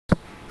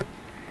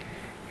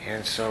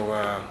And so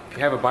if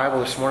you have a Bible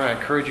this morning, I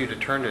encourage you to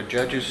turn to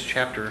Judges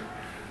chapter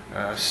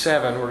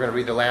 7. We're going to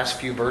read the last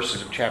few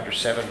verses of chapter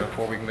 7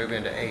 before we move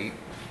into 8.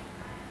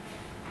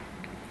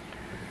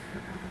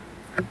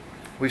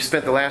 We've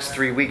spent the last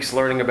 3 weeks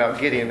learning about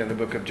Gideon in the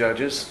book of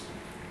Judges.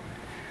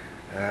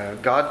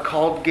 God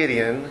called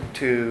Gideon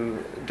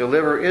to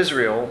deliver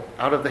Israel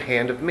out of the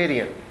hand of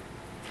Midian.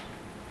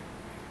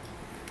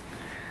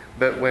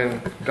 But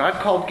when God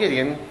called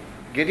Gideon,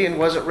 Gideon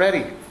wasn't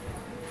ready.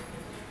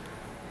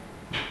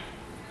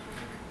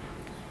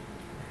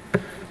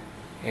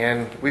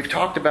 And we've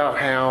talked about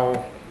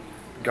how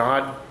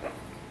God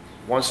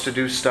wants to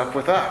do stuff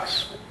with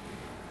us.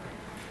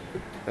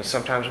 And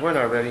sometimes we're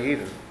not ready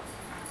either.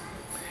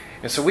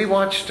 And so we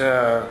watched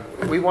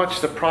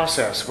the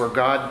process where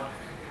God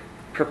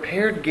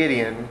prepared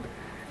Gideon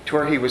to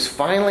where he was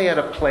finally at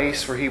a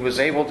place where he was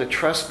able to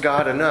trust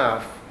God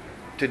enough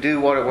to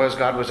do what it was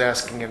God was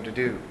asking him to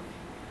do.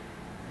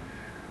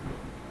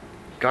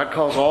 God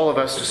calls all of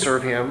us to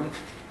serve Him.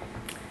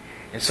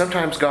 And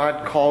sometimes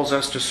God calls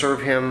us to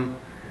serve Him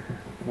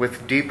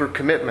with deeper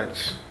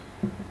commitments.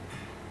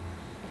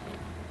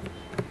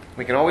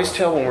 We can always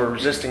tell when we're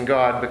resisting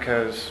God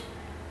because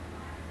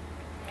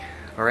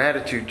our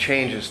attitude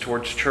changes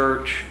towards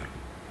church,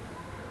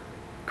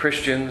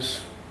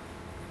 Christians,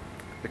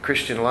 the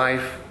Christian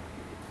life.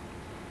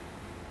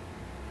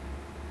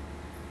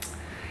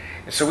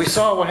 And so we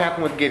saw what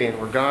happened with Gideon,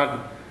 where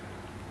God...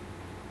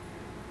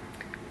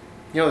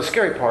 the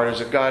scary part is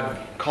that God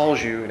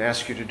calls you and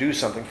asks you to do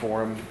something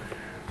for Him.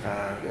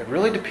 It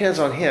really depends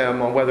on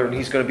Him, on whether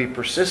He's going to be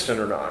persistent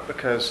or not.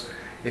 Because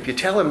if you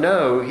tell Him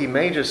no, He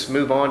may just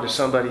move on to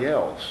somebody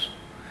else.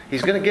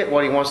 He's going to get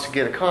what He wants to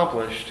get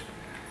accomplished,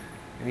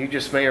 and you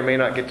just may or may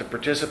not get to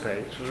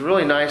participate. So it was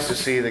really nice to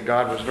see that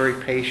God was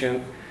very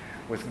patient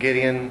with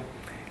Gideon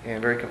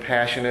and very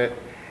compassionate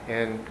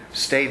and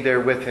stayed there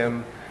with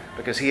him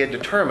because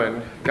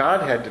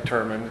God had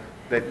determined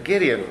that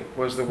Gideon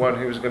was the one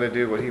who was going to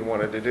do what he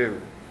wanted to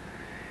do.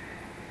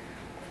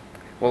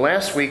 Well,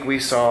 last week we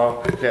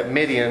saw that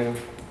Midian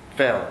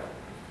fell.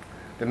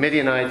 The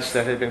Midianites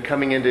that had been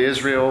coming into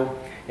Israel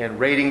and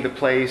raiding the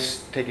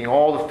place, taking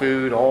all the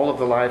food, all of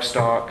the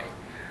livestock.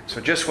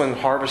 So just when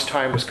harvest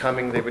time was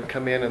coming, they would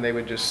come in and they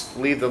would just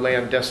leave the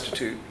land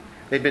destitute.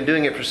 They'd been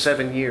doing it for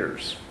 7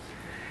 years.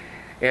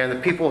 And the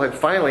people had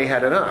finally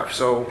had enough.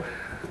 So,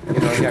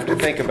 you have to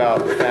think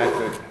about the fact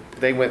that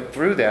they went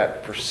through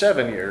that for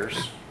 7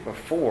 years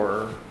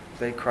before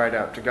they cried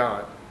out to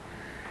God.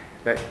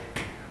 That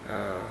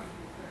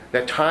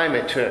time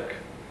it took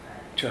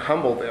to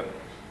humble them.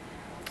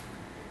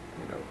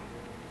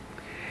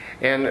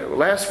 And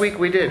last week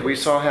we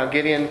saw how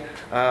Gideon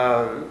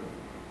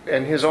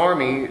and his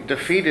army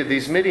defeated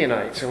these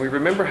Midianites. And we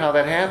remember how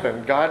that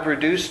happened. God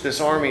reduced this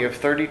army of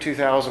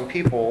 32,000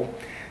 people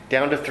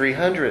down to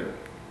 300.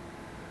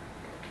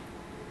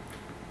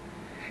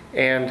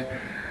 And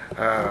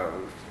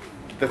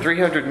the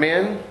 300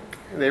 men,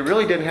 they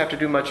really didn't have to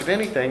do much of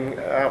anything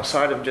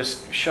outside of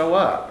just show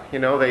up.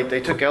 They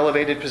took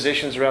elevated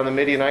positions around the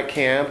Midianite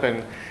camp,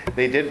 and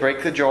they did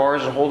break the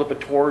jars and hold up a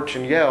torch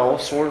and yell,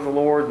 "Sword of the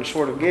Lord" and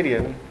 "Sword of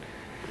Gideon."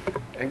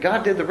 And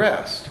God did the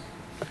rest.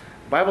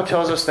 The Bible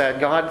tells us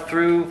that God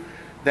threw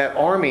that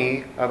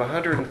army of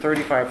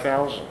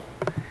 135,000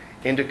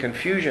 into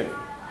confusion.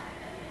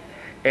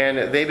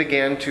 And they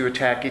began to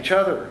attack each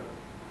other.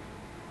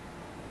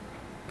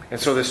 And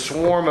so this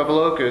swarm of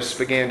locusts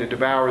began to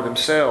devour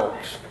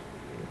themselves.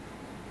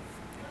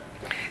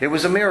 It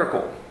was a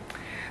miracle.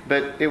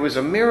 But it was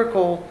a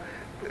miracle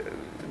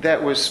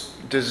that was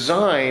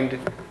designed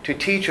to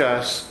teach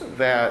us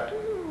that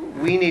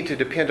we need to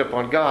depend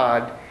upon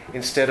God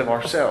instead of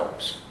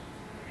ourselves.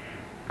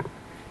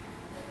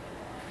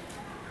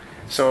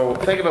 So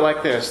think of it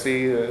like this.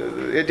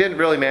 It didn't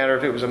really matter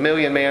if it was a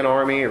 1,000,000-man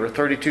army or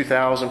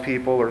 32,000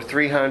 people or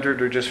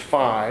 300 or just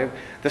 5.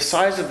 The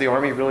size of the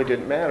army really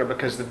didn't matter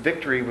because the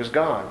victory was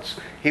God's.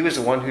 He was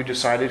the one who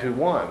decided who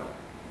won.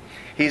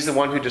 He's the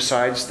one who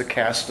decides the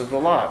cast of the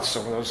lots.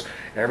 So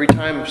every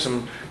time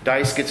some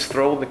dice gets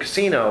thrown in the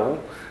casino,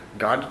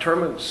 God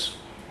determines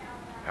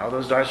how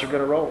those dice are going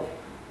to roll.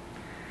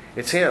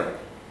 It's Him.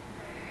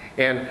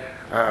 And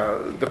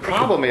the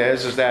problem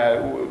is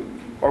that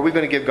are we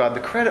going to give God the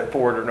credit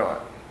for it or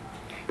not?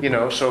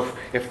 So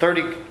if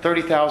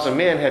 30,000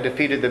 men had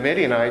defeated the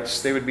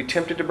Midianites, they would be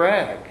tempted to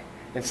brag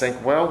and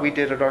think, well, we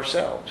did it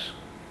ourselves.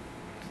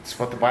 That's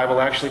what the Bible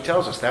actually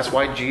tells us. That's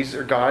why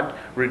God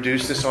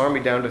reduced this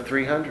army down to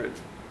 300.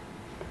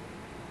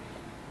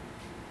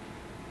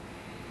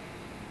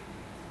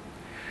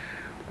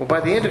 Well, by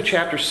the end of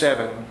chapter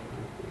 7,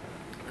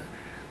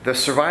 the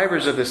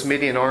survivors of this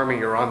Midian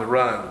army are on the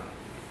run.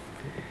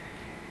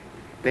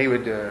 They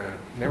would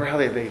remember how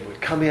they would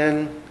come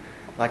in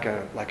like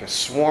a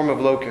swarm of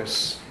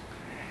locusts,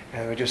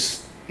 and they would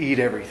just eat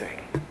everything.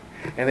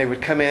 And they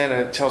would come in,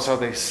 and it tells how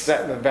they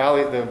sat in the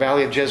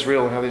valley of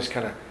Jezreel, and how they just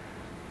kind of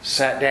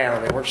sat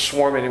down. They weren't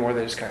swarming anymore.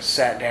 They just kind of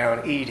sat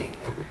down eating.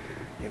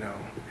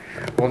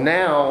 Well,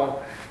 now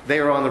they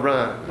are on the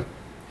run.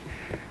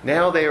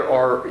 Now they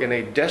are in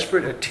a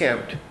desperate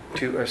attempt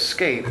to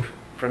escape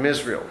from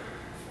Israel.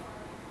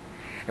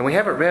 And we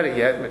haven't read it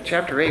yet, but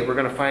chapter 8 we're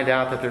going to find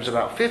out that there's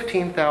about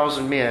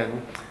 15,000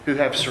 men who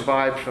have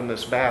survived from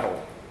this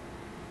battle.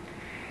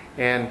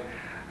 And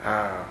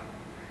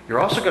you're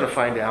also going to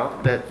find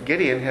out that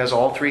Gideon has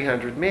all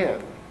 300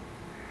 men.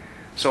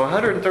 So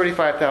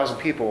 135,000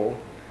 people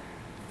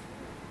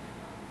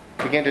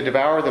began to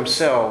devour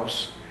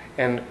themselves,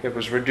 and it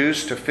was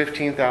reduced to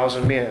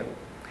 15,000 men.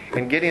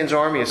 And Gideon's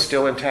army is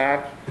still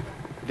intact,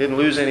 didn't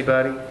lose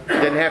anybody,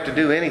 didn't have to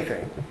do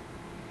anything.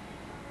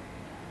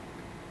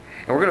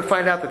 And we're going to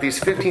find out that these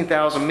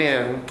 15,000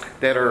 men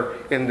that are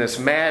in this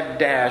mad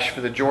dash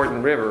for the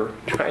Jordan River,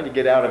 trying to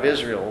get out of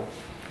Israel,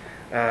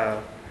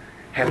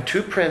 have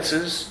 2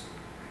 princes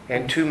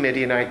and 2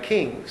 Midianite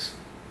kings.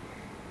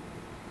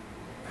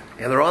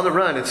 And they're on the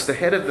run. It's the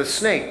head of the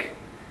snake.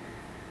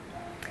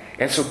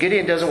 And so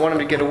Gideon doesn't want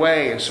them to get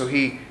away, and so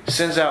he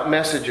sends out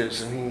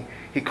messages, and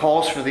he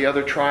calls for the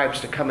other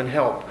tribes to come and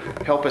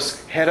help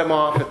us head them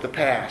off at the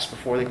pass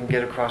before they can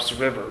get across the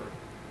river.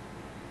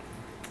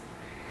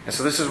 And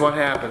so this is what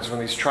happens when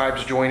these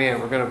tribes join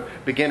in. We're going to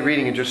begin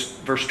reading in just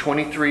verse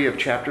 23 of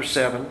chapter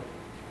 7. It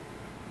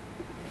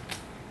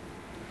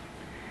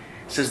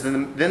says,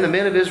 Then the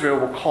men of Israel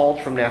were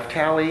called from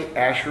Naphtali,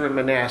 Asher, and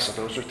Manasseh.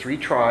 Those are 3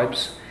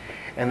 tribes.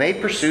 And they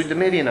pursued the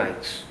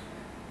Midianites.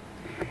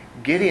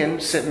 Gideon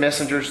sent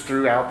messengers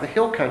throughout the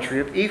hill country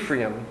of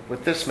Ephraim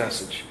with this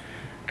message: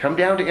 Come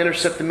down to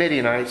intercept the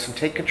Midianites and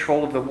take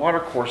control of the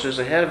watercourses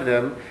ahead of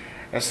them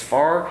as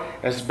far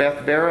as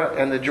Beth-barah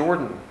and the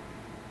Jordan.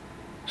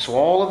 So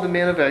all of the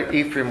men of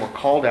Ephraim were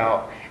called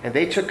out, and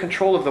they took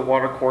control of the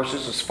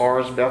watercourses as far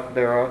as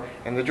Beth-barah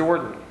and the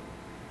Jordan.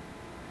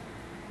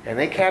 And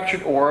they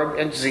captured Oreb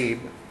and Zeb,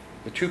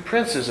 the 2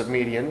 princes of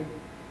Midian.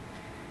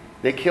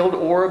 They killed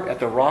Oreb at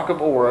the rock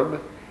of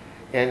Oreb,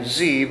 and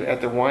Zeb at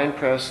the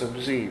winepress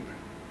of Zeb,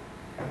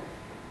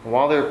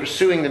 while they were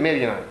pursuing the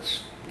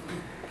Midianites.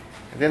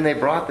 And then they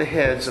brought the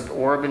heads of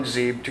Oreb and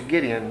Zeb to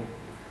Gideon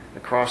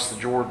across the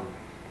Jordan.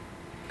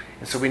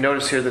 And so we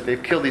notice here that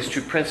they've killed these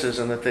 2 princes,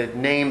 and that they've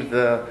named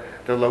the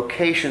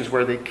locations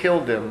where they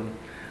killed them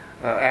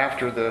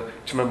to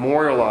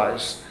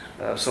memorialize.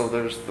 So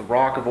there's the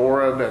rock of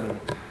Oreb and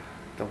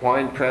the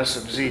winepress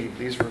of Zeb.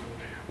 These were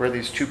where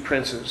these 2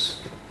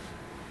 princes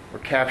were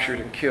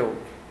captured and killed.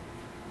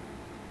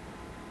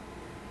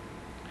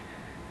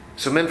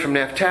 So men from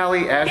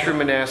Naphtali, Asher, and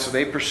Manasseh,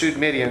 they pursued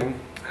Midian.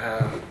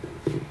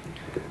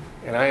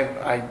 And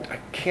I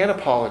can't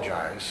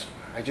apologize.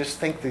 I just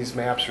think these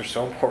maps are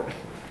so important.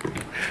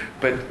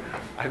 But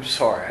I'm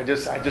sorry. I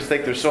just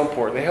think they're so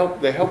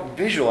important. They help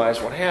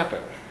visualize what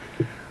happened.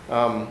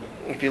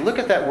 If you look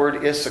at that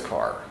word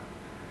Issachar,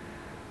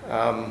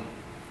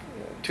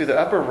 to the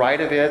upper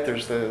right of it,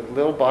 there's the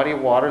little body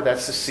of water.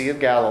 That's the Sea of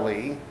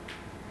Galilee.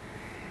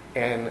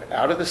 And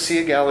out of the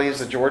Sea of Galilee is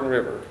the Jordan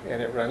River.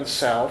 And it runs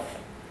south.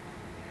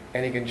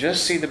 And you can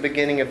just see the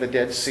beginning of the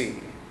Dead Sea.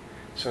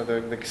 So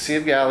the Sea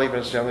of Galilee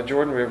runs down the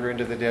Jordan River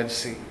into the Dead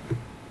Sea.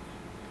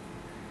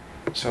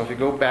 So if you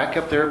go back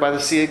up there by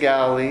the Sea of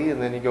Galilee,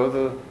 and then you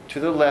go to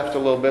the left a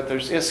little bit,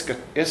 there's Isca.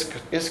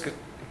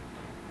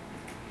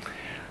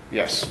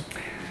 Yes.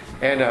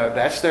 And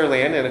that's their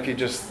land. And if you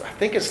I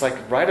think it's like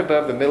right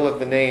above the middle of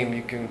the name,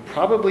 you can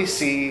probably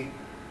see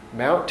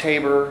Mount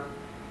Tabor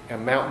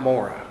and Mount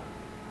Morah.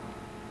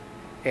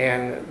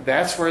 And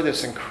that's where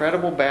this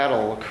incredible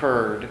battle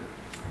occurred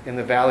in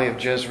the valley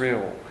of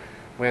Jezreel,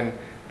 when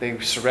they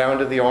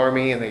surrounded the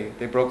army and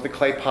they broke the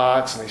clay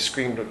pots and they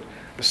screamed,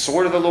 "The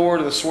sword of the Lord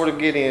and the sword of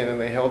Gideon," and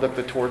they held up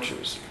the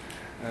torches.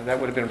 And that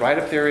would have been right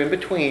up there in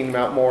between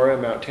Mount Morah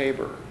and Mount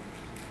Tabor.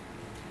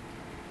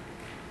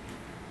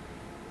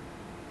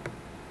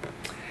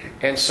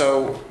 And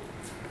so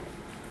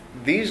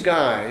these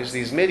guys,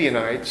 these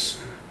Midianites,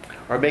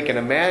 are making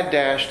a mad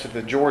dash to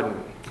the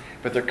Jordan,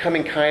 but they're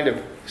coming kind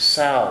of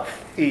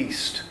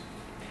southeast.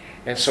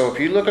 And so if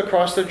you look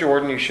across the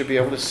Jordan, you should be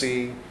able to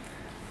see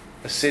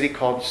a city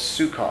called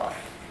Sukkoth.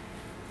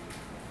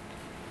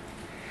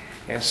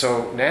 And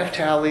so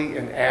Naphtali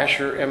and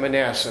Asher and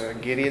Manasseh,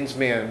 Gideon's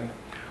men,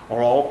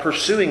 are all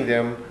pursuing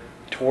them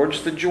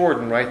towards the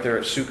Jordan right there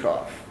at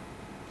Sukkoth.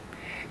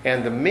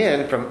 And the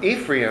men from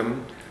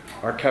Ephraim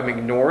are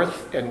coming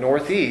north and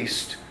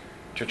northeast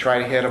to try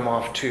to head them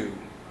off too.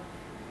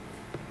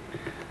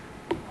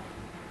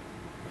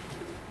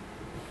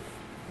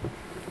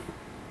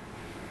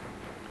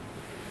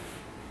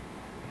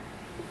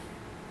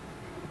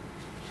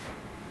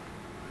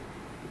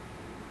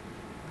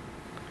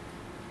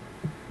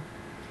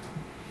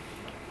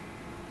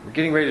 We're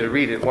getting ready to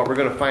read it. What we're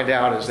going to find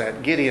out is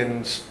that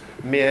Gideon's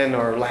men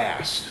are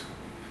last.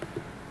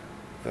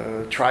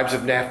 The tribes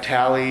of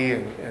Naphtali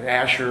and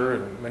Asher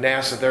and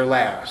Manasseh, they're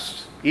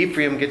last.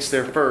 Ephraim gets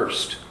there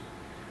first.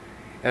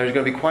 And there's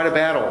going to be quite a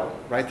battle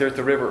right there at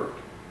the river.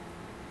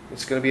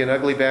 It's going to be an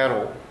ugly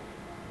battle,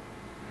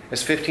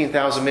 as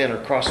 15,000 men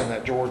are crossing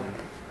that Jordan.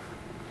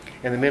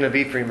 And the men of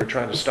Ephraim are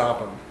trying to stop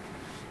them.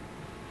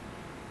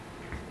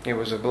 It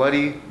was a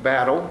bloody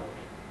battle.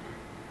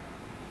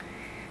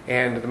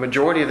 And the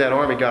majority of that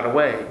army got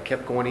away,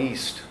 kept going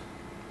east.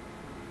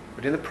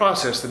 But in the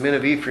process, the men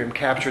of Ephraim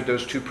captured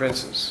those two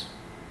princes.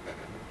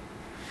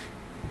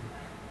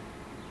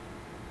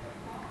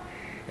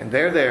 And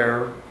they're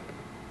there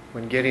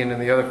when Gideon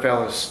and the other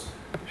fellows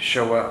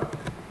show up.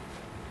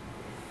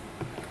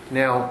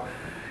 Now,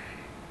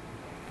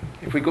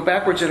 if we go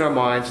backwards in our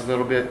minds a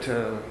little bit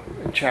to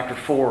chapter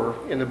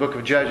 4 in the book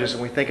of Judges,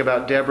 and we think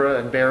about Deborah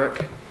and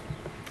Barak,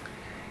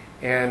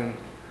 and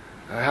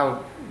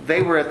how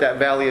they were at that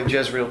valley of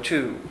Jezreel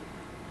too.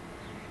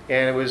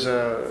 And it was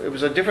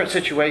a different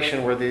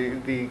situation where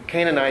the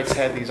Canaanites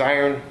had these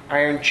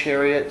iron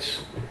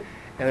chariots,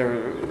 and they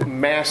were a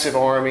massive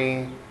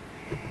army,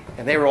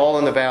 and they were all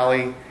in the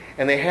valley,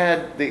 and they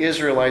had the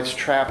Israelites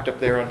trapped up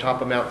there on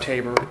top of Mount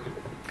Tabor.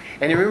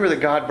 And you remember that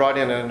God brought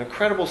in an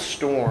incredible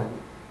storm,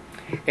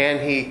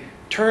 and He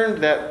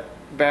turned that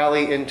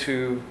valley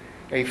into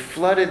a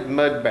flooded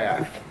mud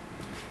bath,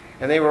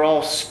 and they were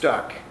all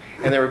stuck,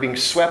 and they were being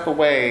swept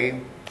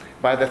away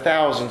by the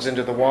thousands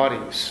into the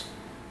wadis.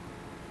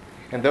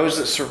 And those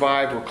that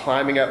survived were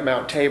climbing up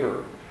Mount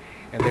Tabor,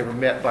 and they were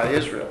met by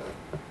Israel.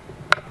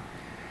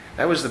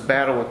 That was the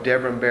battle of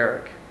Deborah and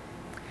Barak.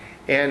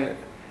 And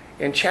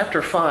in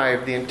chapter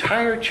 5, the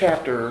entire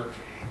chapter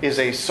is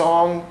a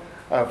song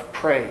of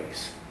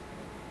praise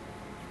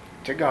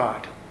to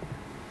God.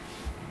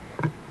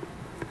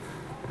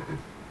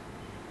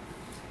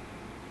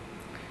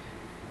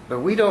 But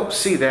we don't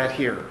see that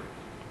here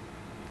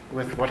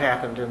with what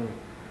happened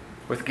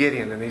with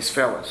Gideon and these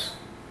fellows.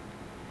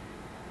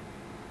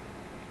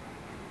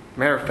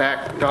 Matter of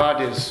fact,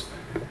 God is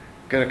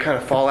going to kind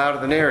of fall out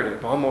of the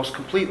narrative almost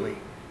completely.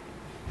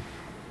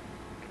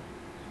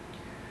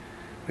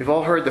 We've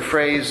all heard the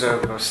phrase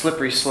of a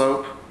slippery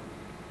slope.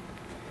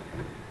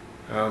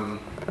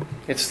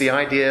 It's the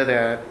idea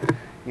that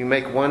you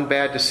make one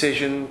bad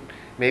decision,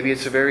 maybe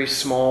it's a very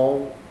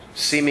small,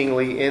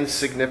 seemingly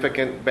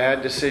insignificant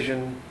bad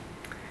decision,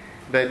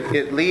 but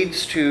it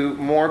leads to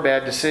more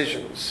bad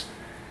decisions,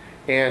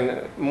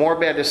 and more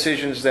bad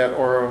decisions that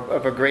are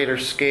of a greater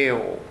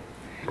scale,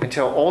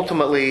 until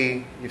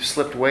ultimately you've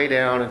slipped way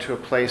down into a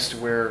place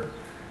where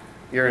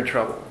you're in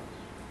trouble.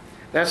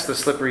 That's the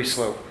slippery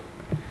slope.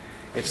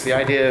 It's the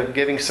idea of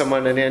giving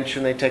someone an inch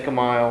and they take a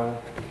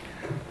mile.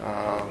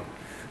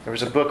 There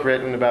was a book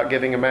written about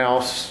giving a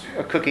mouse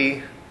a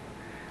cookie,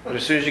 but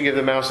as soon as you give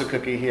the mouse a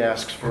cookie, he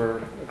asks for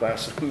a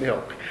glass of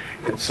milk,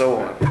 and so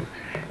on.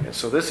 And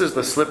so this is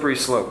the slippery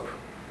slope.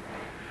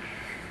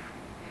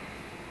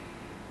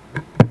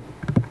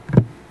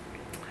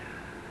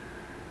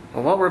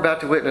 Well, what we're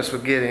about to witness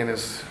with Gideon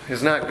is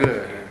not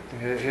good.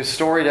 His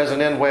story doesn't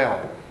end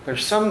well.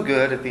 There's some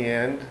good at the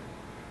end,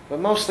 but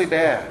mostly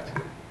bad.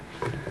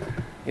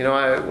 You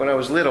know, when I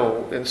was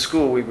little in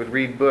school, we would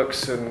read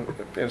books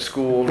in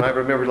school, and I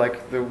remember like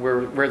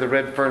where the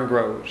red fern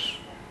grows,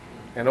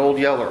 and Old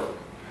Yeller,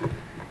 and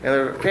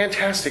they're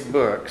fantastic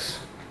books.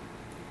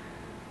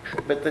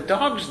 But the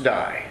dogs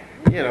die.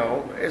 You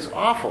know, it's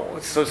awful.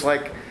 So it's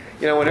like,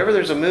 you know, whenever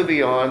there's a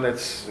movie on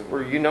that's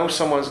where you know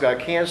someone's got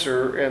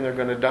cancer and they're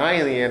going to die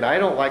in the end, I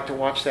don't like to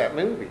watch that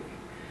movie.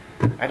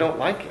 I don't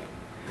like it.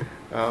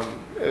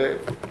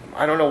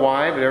 I don't know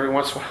why, but every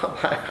once in a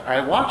while I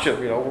watch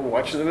them. You know, we're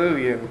watching the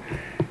movie, and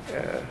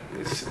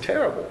it's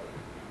terrible.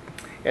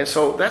 And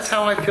so that's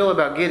how I feel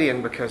about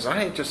Gideon, because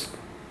I just...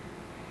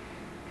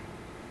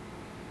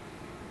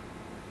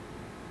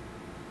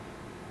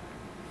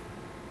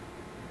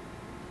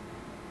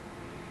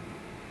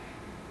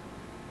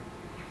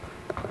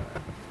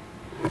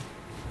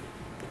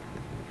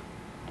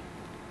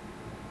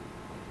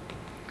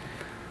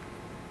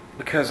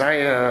 Because I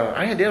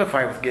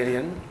identify with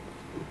Gideon,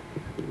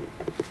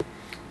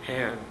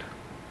 and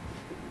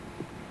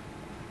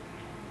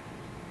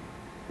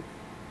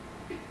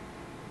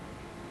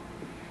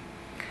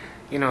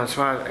you know,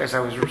 as I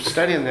was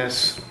studying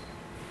this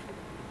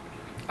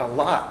a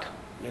lot,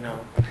 you know,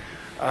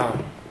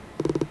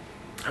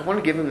 I want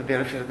to give him the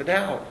benefit of the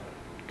doubt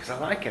because I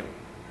like him,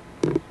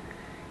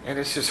 and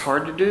it's just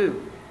hard to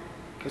do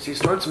because he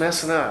starts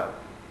messing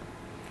up,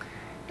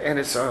 and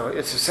it's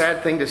a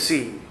sad thing to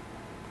see.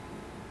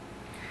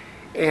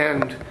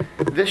 And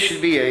this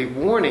should be a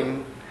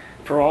warning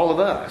for all of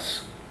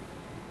us,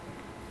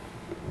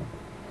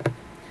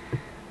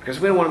 because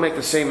we don't want to make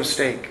the same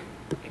mistake.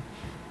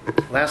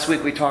 Last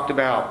week we talked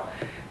about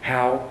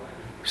how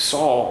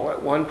Saul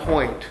at one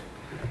point,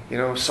 you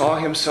know, saw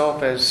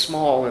himself as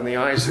small in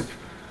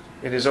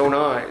his own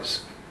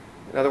eyes.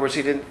 In other words,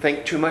 he didn't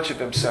think too much of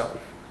himself.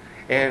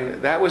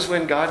 And that was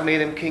when God made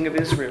him king of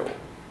Israel.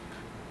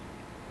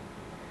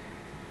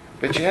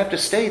 But you have to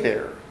stay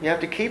there. You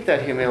have to keep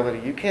that humility.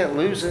 You can't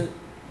lose it.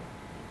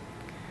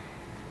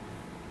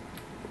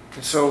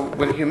 And so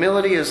when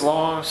humility is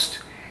lost,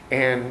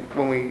 and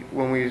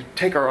when we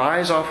take our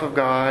eyes off of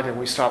God and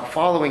we stop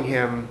following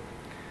Him,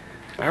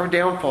 our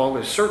downfall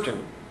is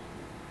certain.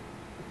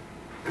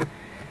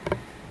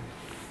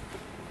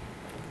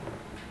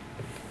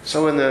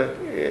 So in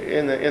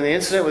the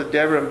incident with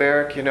Deborah and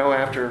Barak, you know,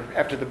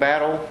 after the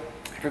battle,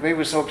 everybody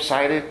was so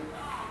excited.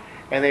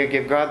 and they would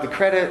give God the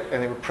credit,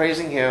 and they were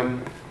praising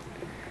Him.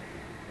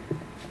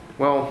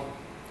 Well,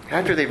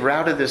 after they've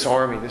routed this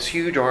army, this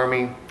huge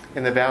army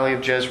in the valley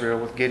of Jezreel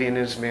with Gideon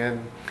and his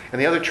men,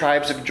 and the other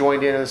tribes have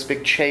joined in this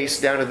big chase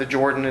down to the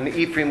Jordan, and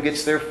Ephraim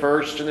gets there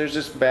first, and there's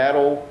this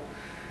battle.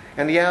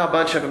 And yeah, a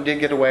bunch of them did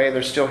get away, and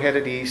they're still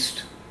headed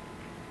east.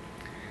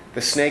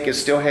 The snake is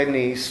still heading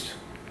east.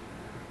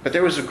 But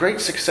there was a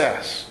great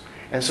success.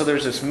 And so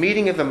there's this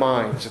meeting of the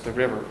minds at the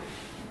river.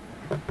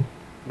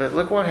 But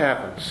look what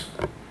happens.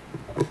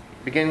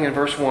 Beginning in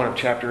verse 1 of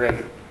chapter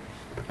 8.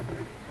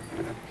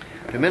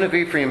 The men of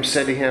Ephraim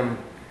said to him,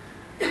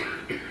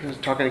 he was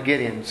talking to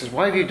Gideon, he says,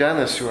 "Why have you done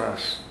this to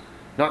us,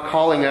 not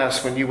calling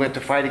us when you went to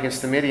fight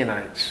against the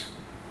Midianites?"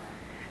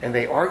 And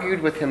they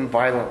argued with him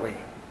violently.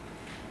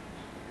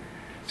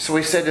 So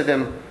he said to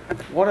them,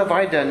 "What have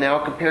I done now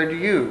compared to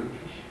you?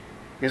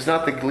 Is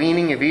not the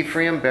gleaning of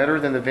Ephraim better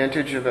than the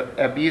vintage of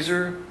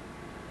Abiezer?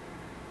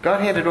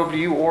 God handed over to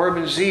you Oreb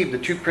and Zeb, the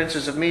two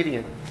princes of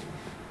Midian.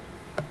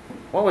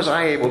 What was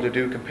I able to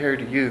do compared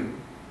to you?"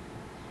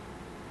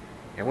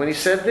 And when he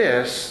said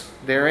this,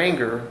 their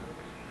anger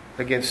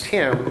against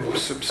him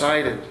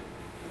subsided.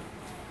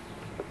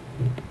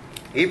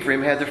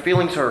 Ephraim had their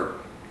feelings hurt.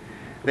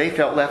 They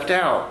felt left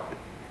out.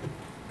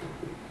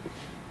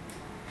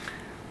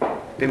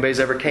 If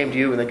anybody's ever came to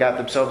you and they got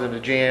themselves in a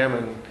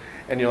jam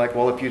and you're like,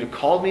 "Well, if you'd have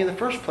called me in the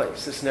first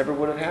place, this never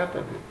would have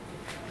happened."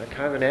 That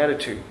kind of an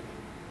attitude.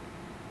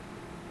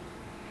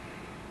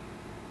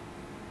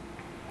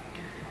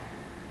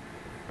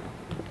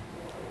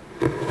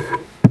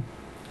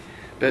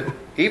 But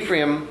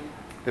Ephraim,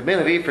 the men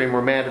of Ephraim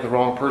were mad at the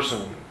wrong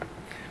person.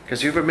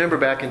 Because you remember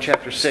back in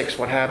chapter 6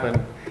 what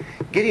happened.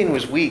 Gideon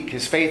was weak.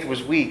 His faith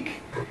was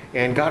weak.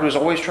 And God was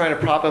always trying to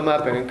prop him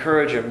up and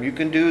encourage him. "You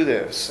can do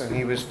this." And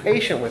He was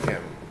patient with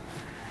him.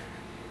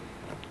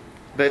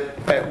 But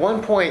at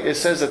one point it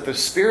says that the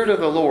Spirit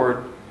of the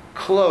Lord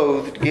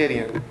clothed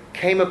Gideon,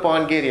 came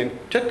upon Gideon,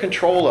 took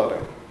control of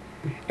him.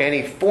 And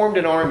he formed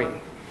an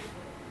army.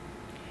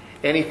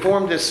 And he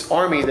formed this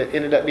army that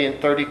ended up being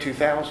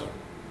 32,000.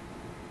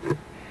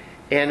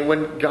 And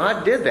when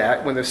God did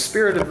that, when the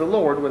Spirit of the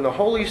Lord, when the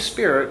Holy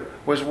Spirit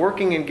was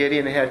working in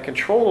Gideon and had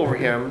control over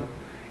him,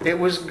 it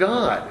was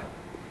God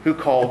who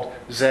called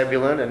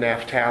Zebulun and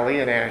Naphtali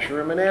and Asher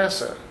and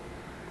Manasseh.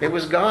 It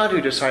was God who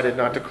decided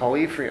not to call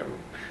Ephraim.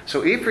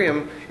 So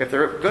Ephraim, if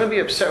they're going to be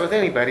upset with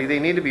anybody, they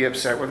need to be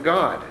upset with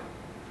God.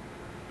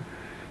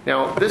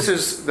 Now, this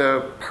is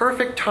the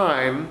perfect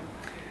time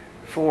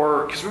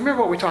for, because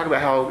remember what we talked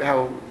about,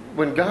 how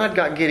when God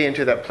got Gideon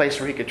to that place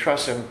where he could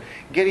trust Him,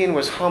 Gideon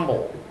was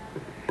humble.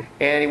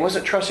 And he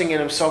wasn't trusting in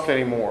himself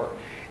anymore.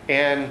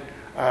 And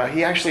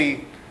he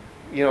actually,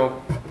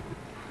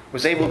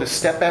 was able to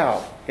step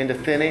out into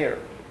thin air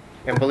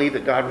and believe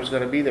that God was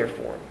going to be there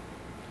for him.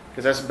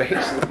 Because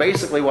that's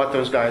basically what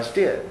those guys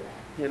did,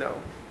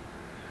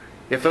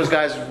 If those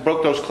guys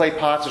broke those clay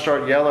pots and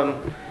started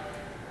yelling,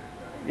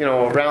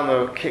 around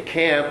the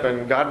camp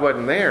and God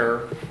wasn't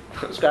there,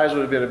 those guys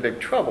would have been in big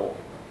trouble,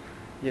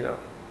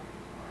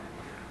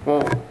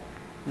 Well,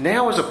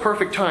 now is a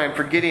perfect time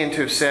for Gideon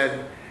to have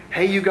said,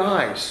 "Hey, you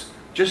guys,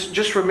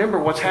 just remember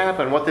what's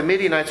happened, what the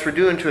Midianites were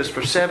doing to us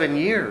for 7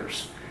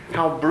 years.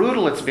 How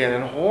brutal it's been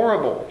and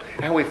horrible.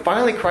 And we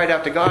finally cried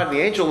out to God, and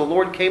the angel of the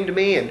Lord came to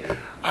me, and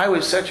I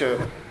was such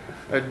a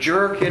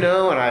jerk, and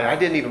I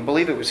didn't even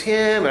believe it was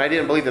him, and I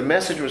didn't believe the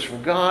message was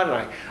from God,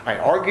 and I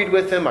argued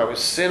with him. I was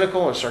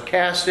cynical and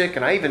sarcastic,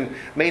 and I even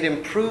made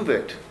him prove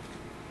it.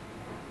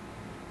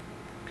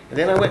 And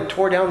then I went and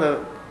tore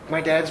down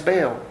my dad's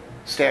Baal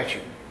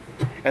statue.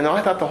 And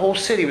I thought the whole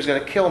city was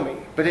going to kill me.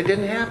 But it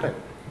didn't happen.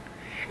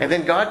 And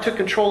then God took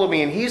control of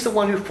me, and He's the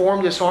one who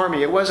formed this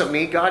army. It wasn't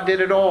me. God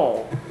did it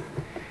all.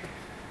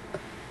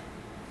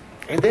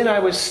 And then I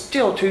was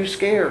still too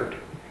scared.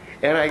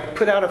 And I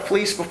put out a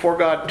fleece before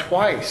God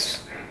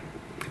twice.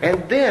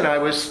 And then I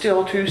was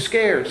still too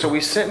scared. So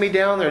He sent me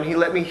down there, and He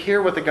let me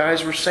hear what the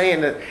guys were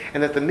saying,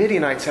 and that the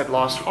Midianites had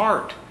lost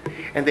heart.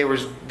 And there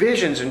was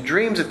visions and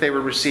dreams that they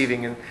were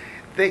receiving, and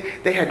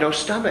they had no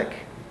stomach.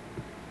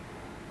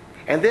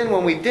 And then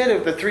when we did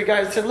it, the three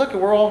guys said, "Look,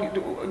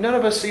 none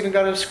of us even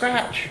got a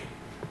scratch.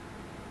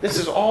 This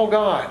is all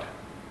God."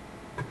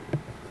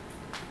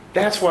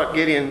 That's what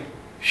Gideon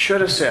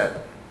should have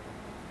said.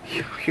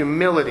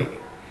 Humility.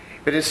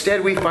 But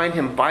instead we find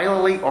him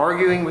violently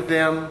arguing with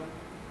them.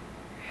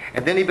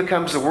 And then he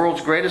becomes the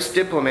world's greatest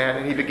diplomat,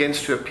 and he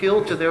begins to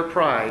appeal to their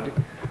pride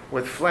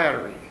with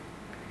flattery.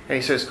 And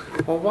he says,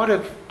 "Well, what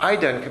have I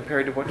done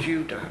compared to what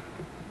you've done?"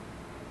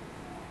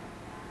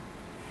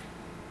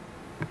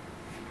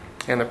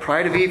 And the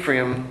pride of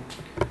Ephraim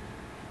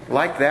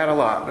liked that a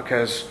lot,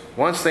 because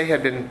once they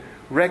had been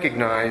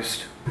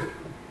recognized,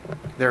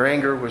 their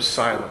anger was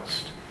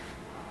silenced.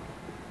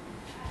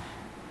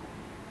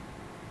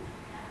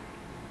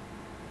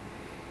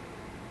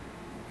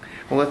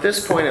 Well, at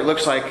this point, it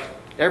looks like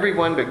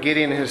everyone but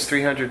Gideon and his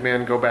 300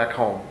 men go back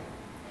home.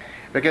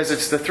 Because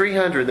it's the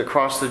 300 that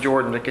cross the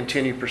Jordan to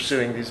continue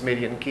pursuing these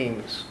Midian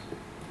kings.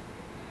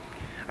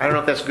 I don't know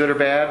if that's good or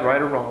bad,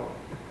 right or wrong.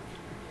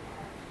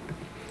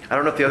 I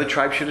don't know if the other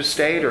tribe should have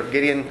stayed or if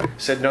Gideon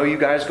said, no, you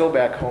guys go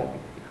back home.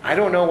 I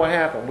don't know what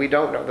happened. We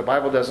don't know. The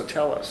Bible doesn't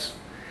tell us.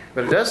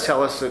 But it does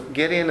tell us that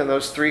Gideon and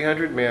those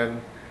 300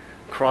 men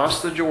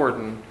crossed the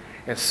Jordan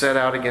and set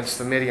out against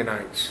the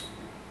Midianites.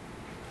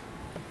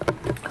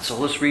 So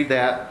let's read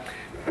that.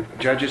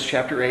 Judges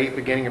chapter 8,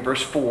 beginning in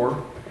verse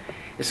 4.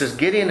 It says,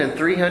 Gideon and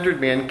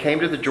 300 men came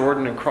to the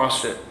Jordan and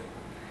crossed it.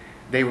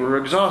 They were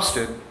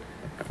exhausted,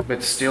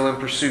 but still in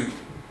pursuit.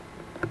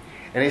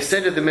 And he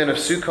said to the men of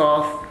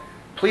Succoth,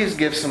 please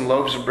give some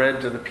loaves of bread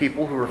to the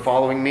people who are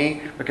following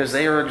me, because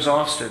they are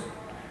exhausted.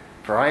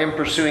 For I am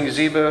pursuing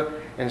Zebah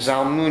and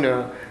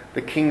Zalmunna,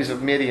 the kings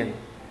of Midian.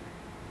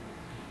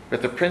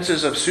 But the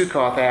princes of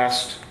Succoth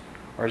asked,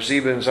 are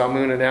Zebah and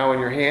Zalmunna now in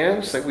your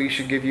hands, that we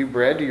should give you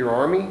bread to your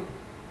army?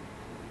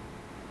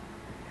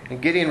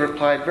 And Gideon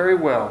replied, very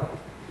well.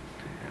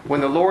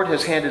 When the Lord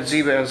has handed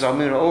Zebah and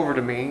Zalmunna over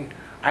to me,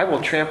 I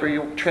will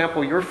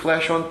trample your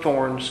flesh on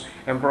thorns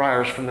and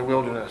briars from the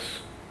wilderness.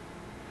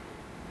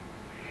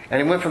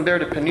 And he went from there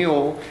to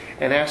Penuel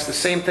and asked the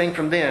same thing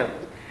from them.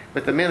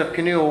 But the men of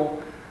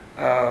Penuel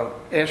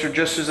answered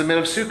just as the men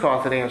of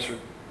Succoth had answered.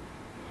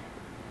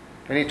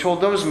 And he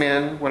told those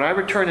men, when I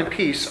return in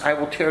peace, I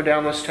will tear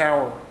down this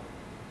tower.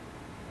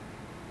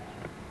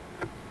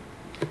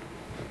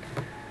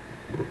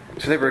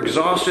 So they were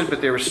exhausted,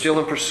 but they were still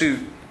in pursuit.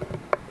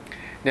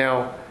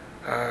 Now,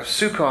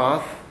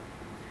 Succoth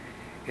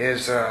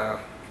is...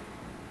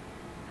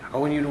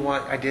 Oh, and you know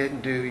what I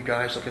didn't do, you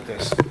guys? Look at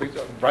this.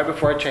 Right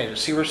before I change it,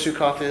 see where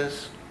Succoth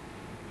is?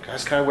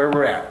 That's kind of where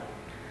we're at.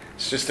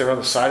 It's just there on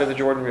the side of the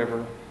Jordan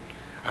River.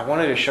 I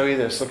wanted to show you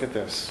this. Look at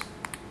this.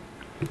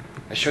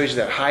 It shows you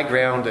that high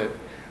ground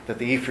that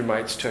the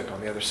Ephraimites took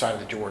on the other side of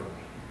the Jordan.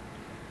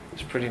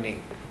 It's pretty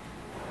neat.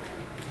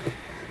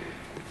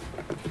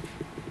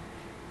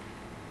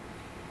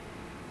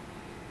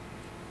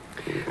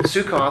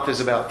 Succoth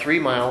is about 3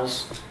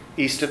 miles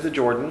east of the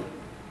Jordan.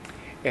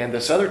 And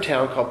this other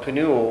town called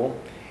Penuel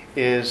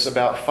is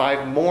about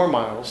 5 more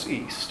miles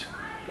east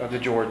of the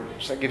Jordan.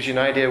 So that gives you an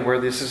idea where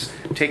this is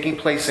taking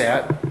place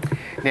at.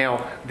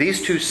 Now,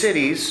 these two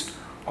cities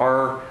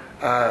are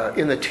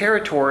in the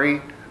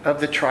territory of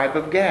the tribe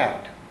of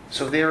Gad.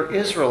 So they're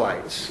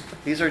Israelites.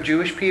 These are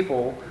Jewish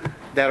people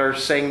that are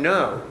saying,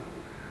 no,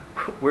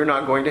 we're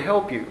not going to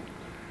help you.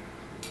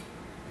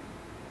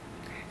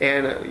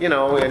 And, in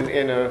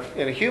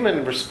a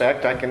human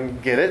respect, I can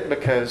get it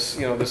because,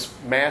 this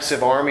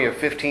massive army of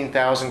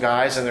 15,000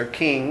 guys and their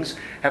kings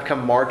have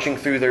come marching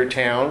through their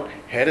town,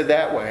 headed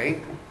that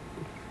way.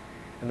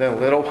 And then a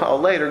little while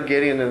later,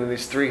 Gideon and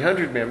these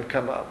 300 men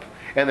come up.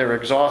 And they're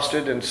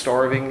exhausted and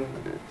starving.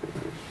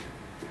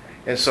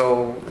 And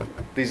so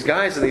these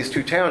guys in these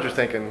two towns are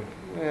thinking,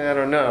 I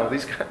don't know.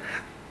 These guys,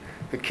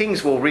 the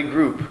kings will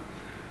regroup.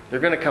 They're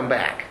going to come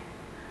back.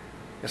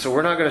 And so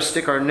we're not going to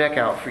stick our neck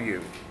out for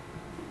you.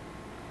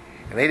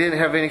 And they didn't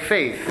have any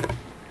faith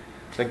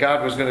that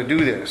God was going to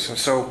do this. And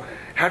so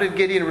how did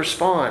Gideon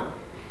respond?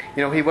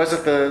 He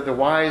wasn't the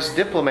wise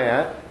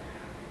diplomat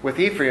with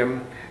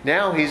Ephraim.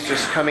 Now he's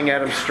just coming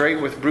at him straight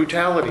with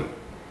brutality.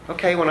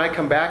 Okay, when I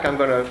come back, I'm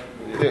going to...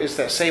 It's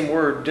that same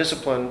word,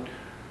 discipline,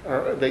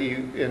 that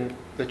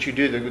you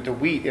do the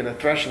wheat in a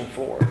threshing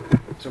floor.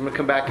 So I'm going to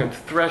come back and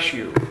thresh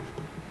you.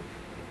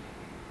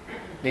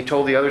 And he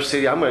told the other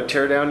city, I'm going to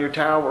tear down your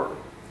tower.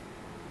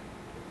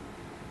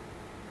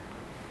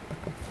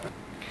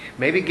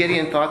 Maybe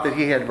Gideon thought that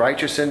he had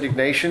righteous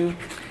indignation.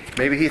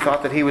 Maybe he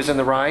thought that he was in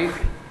the right.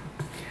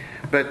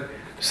 But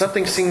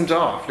something seems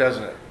off,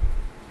 doesn't it?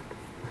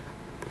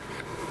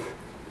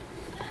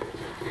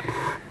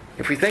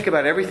 If we think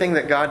about everything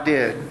that God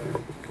did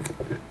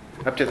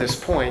up to this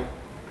point,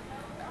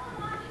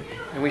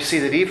 and we see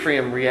that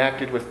Ephraim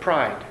reacted with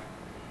pride.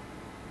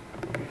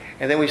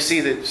 And then we see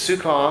that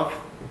Succoth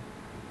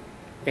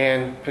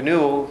and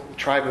Penuel, the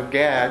tribe of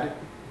Gad,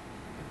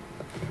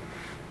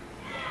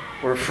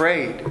 were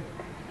afraid.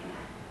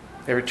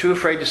 They were too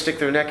afraid to stick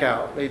their neck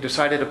out. They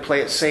decided to play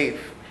it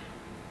safe.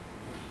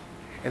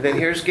 And then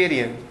here's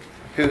Gideon,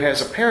 who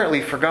has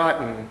apparently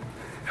forgotten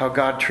how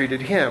God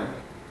treated him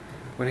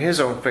when his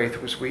own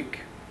faith was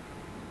weak.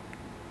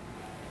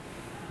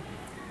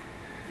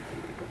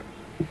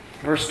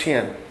 Verse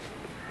 10.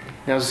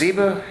 Now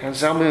Zebah and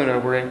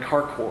Zalmunna were in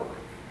Karkor.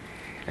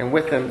 And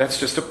with them, that's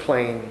just a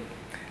plain.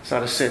 It's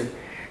not a city.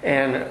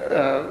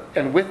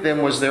 And with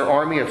them was their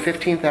army of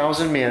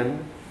 15,000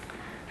 men,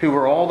 who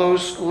were all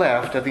those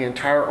left of the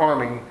entire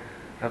army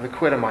of the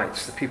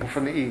Quidamites, the people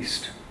from the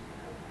east.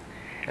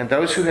 And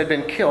those who had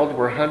been killed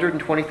were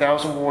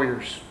 120,000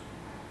 warriors.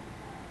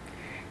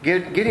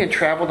 Gideon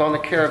traveled on the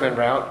caravan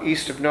route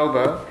east of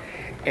Nobah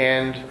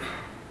and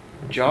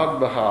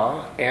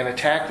Jogbehah and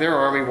attacked their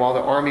army while the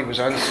army was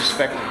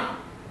unsuspecting.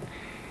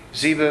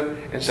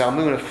 Zebah and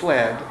Zalmunna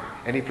fled,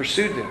 and he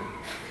pursued them.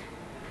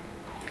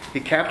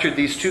 He captured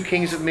these 2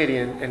 kings of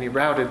Midian, and he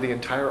routed the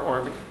entire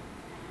army.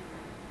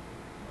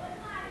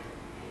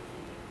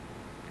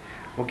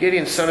 Well,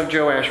 Gideon, son of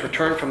Joash,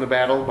 returned from the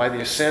battle by the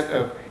ascent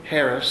of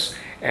Heres,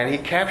 and he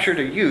captured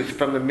a youth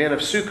from the men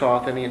of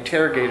Succoth, and he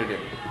interrogated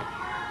him.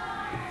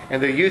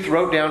 And the youth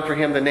wrote down for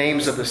him the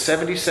names of the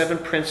 77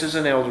 princes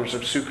and elders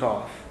of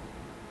Succoth.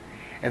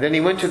 And then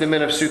he went to the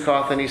men of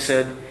Succoth and he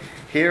said,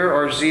 "Here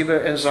are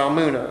Zebah and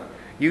Zalmunna.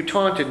 You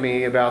taunted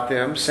me about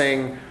them,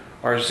 saying,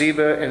 'Are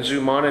Zebah and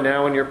Zalmunna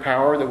now in your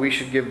power, that we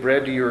should give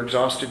bread to your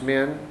exhausted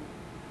men?'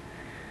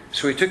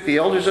 So he took the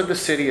elders of the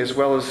city, as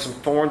well as some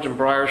thorns and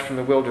briars from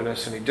the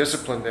wilderness, and he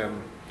disciplined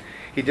them.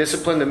 He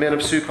disciplined the men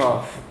of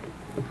Succoth.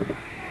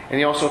 And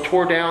he also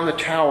tore down the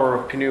tower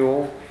of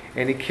Penuel,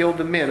 and he killed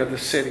the men of the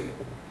city."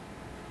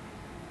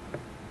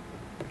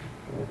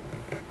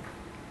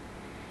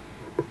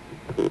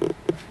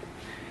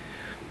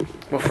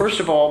 Well, first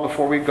of all,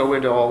 before we go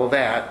into all of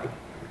that,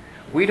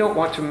 we don't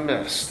want to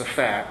miss the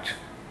fact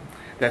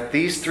that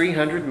these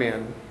 300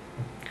 men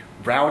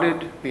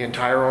routed the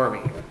entire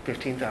army,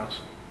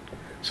 15,000.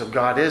 So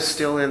God is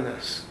still in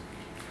this.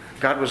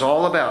 God was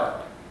all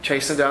about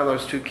chasing down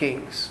those two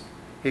kings.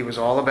 He was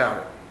all about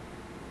it.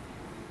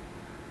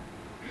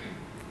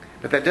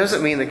 But that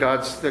doesn't mean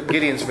that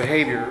Gideon's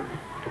behavior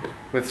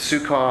with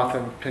Succoth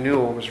and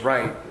Penuel was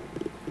right.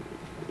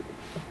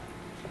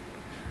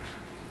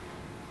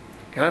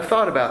 And I've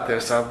thought about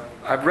this.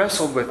 I've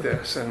wrestled with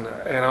this. And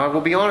I will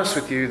be honest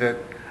with you that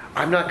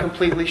I'm not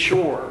completely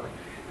sure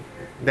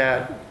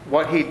that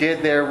what he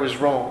did there was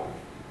wrong.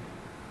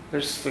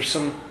 There's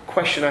some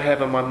question I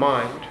have in my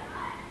mind.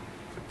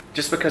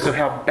 Just because of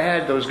how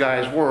bad those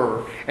guys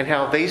were and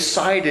how they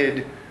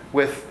sided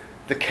with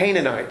the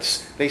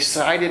Canaanites. They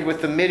sided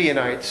with the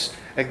Midianites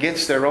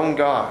against their own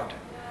God.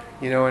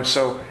 And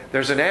so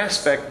there's an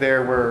aspect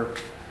there where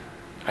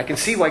I can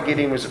see why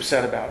Gideon was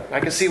upset about it. I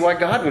can see why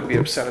God would be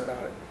upset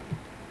about it.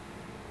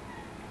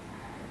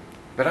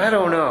 But I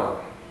don't know.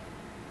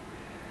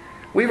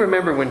 We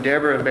remember when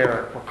Deborah and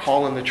Barak were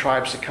calling the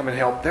tribes to come and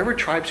help. There were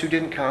tribes who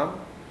didn't come.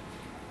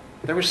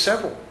 There were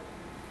several.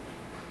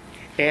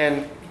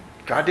 And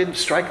God didn't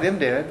strike them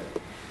dead.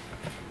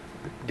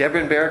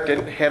 Deborah and Barak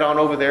didn't head on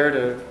over there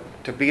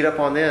to beat up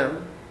on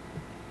them.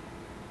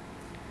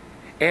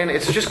 And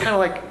it's just kind of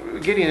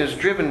like Gideon is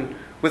driven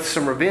with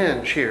some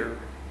revenge here.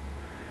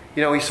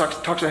 He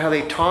talks about how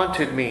they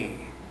taunted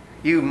me.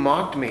 You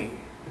mocked me.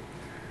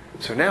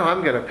 So now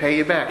I'm going to pay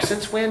you back.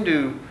 Since when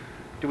do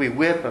we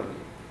whip him?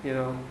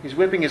 He's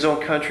whipping his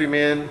own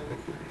countrymen.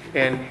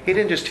 And he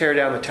didn't just tear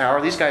down the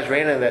tower. These guys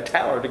ran into that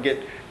tower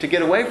to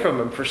get away from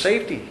him for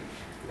safety.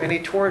 And he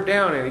tore it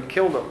down and he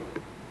killed them.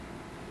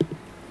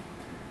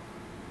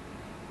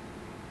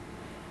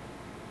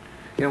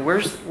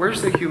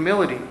 Where's the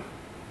humility?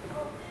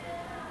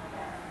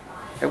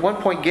 At one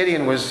point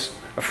Gideon was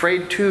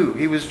afraid too.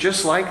 He was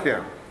just like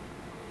them.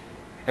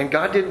 And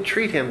God didn't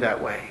treat him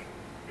that way.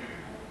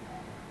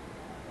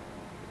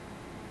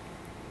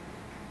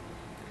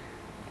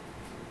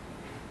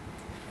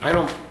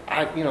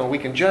 We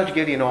can judge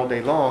Gideon all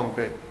day long,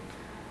 but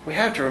we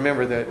have to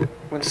remember that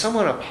when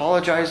someone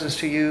apologizes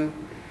to you,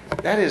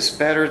 that is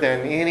better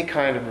than any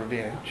kind of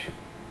revenge.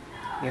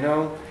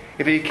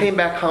 If he came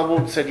back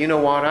humbled and said, "You know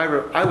what,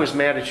 I was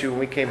mad at you when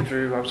we came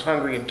through. I was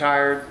hungry and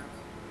tired.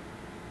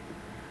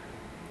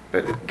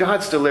 But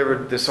God's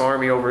delivered this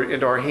army over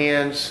into our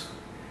hands,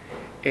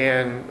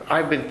 and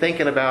I've been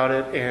thinking about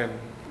it, and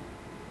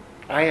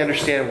I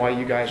understand why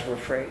you guys were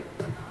afraid."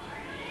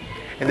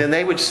 And then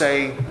they would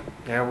say,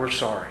 "Yeah, we're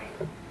sorry."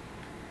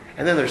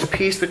 And then there's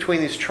peace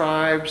between these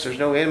tribes. There's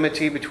no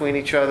enmity between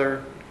each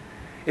other.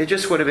 It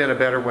just would have been a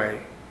better way.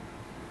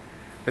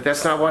 But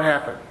that's not what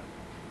happened.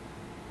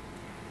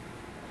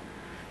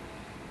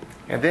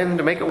 And then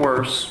to make it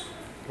worse,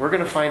 we're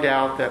going to find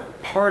out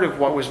that part of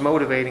what was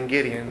motivating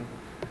Gideon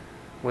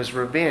was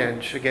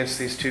revenge against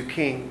these two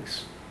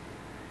kings.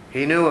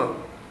 He knew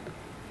them.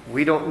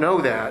 We don't know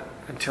that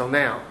until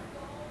now.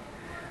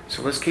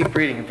 So let's keep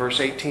reading in verse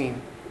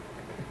 18.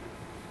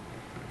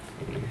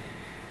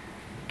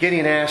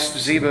 Gideon asked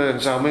Zebah and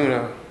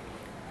Zalmunna,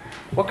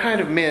 "What kind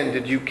of men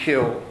did you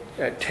kill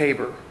at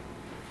Tabor?"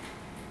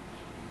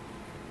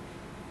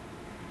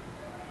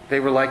 "They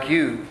were like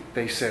you,"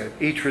 they said.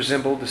 "Each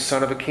resembled the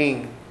son of a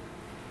king."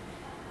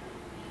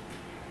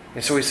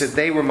 And so he said,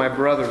 "They were my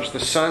brothers, the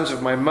sons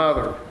of my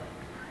mother.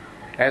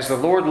 As the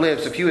Lord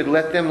lives, if you had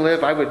let them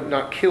live, I would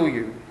not kill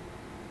you."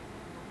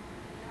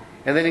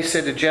 And then he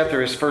said to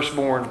Jether, his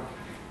firstborn,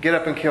 "Get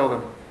up and kill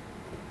them."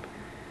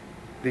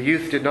 The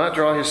youth did not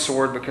draw his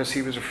sword because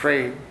he was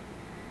afraid.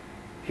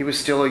 He was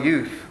still a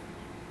youth.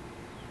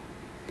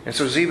 And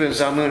so Zebah and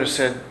Zalmunna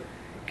said,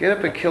 "Get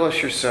up and kill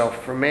us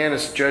yourself, for man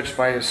is judged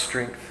by his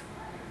strength."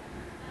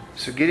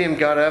 So Gideon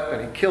got up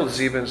and he killed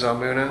Zebah and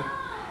Zalmunna,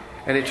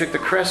 and he took the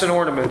crescent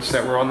ornaments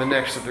that were on the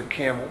necks of their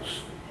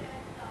camels.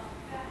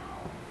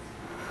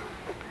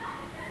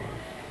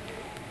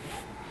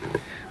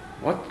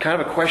 What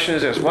kind of a question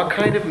is this? What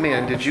kind of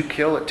men did you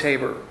kill at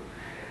Tabor?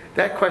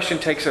 That question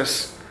takes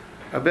us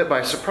a bit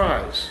by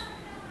surprise.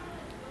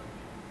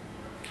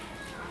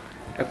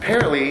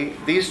 Apparently,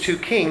 these two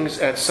kings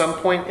at some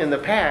point in the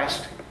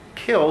past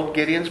killed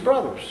Gideon's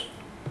brothers.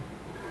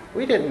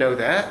 We didn't know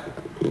that.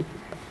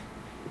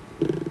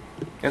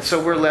 And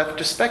so we're left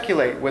to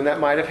speculate when that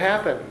might have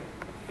happened.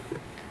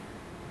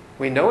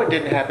 We know it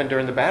didn't happen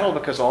during the battle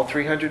because all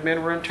 300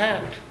 men were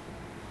intact.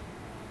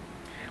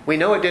 We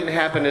know it didn't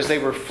happen as they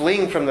were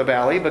fleeing from the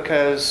valley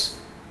because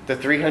the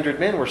 300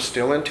 men were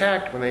still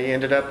intact when they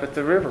ended up at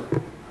the river.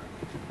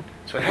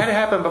 So it had to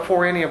happen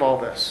before any of all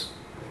this.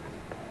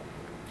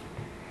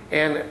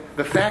 And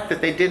the fact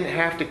that they didn't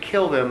have to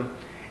kill them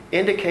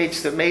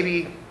indicates that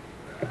maybe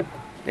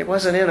it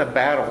wasn't in a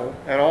battle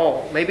at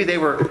all. Maybe they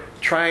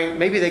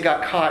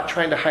got caught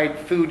trying to hide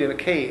food in a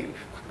cave.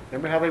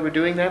 Remember how they were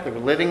doing that? They were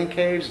living in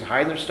caves and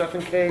hiding their stuff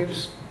in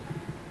caves.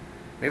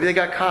 Maybe they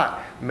got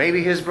caught.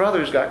 Maybe his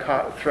brothers got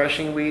caught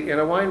threshing wheat in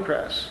a wine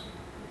press.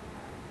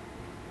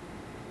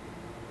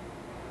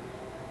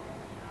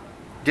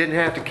 Didn't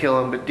have to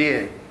kill him, but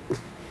did.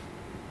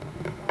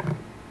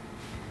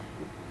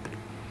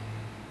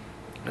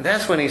 And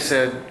that's when he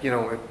said,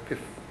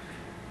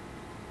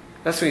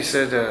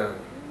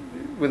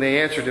 when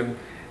they answered him,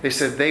 they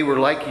said, they were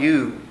like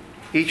you.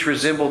 Each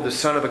resembled the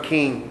son of a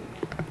king.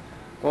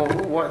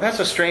 Well, that's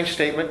a strange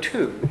statement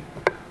too.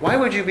 Why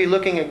would you be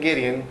looking at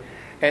Gideon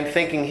and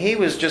thinking he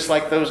was just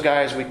like those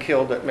guys we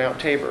killed at Mount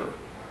Tabor?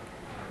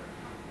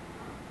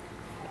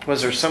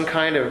 Was there some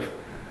kind of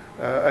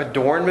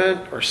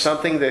adornment or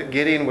something that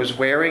Gideon was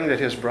wearing that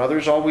his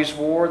brothers always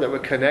wore that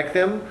would connect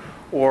them?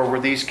 Or were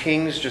these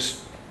kings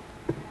just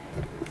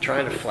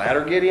trying to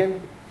flatter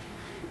Gideon?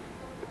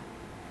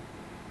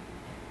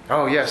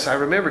 Oh yes, I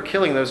remember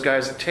killing those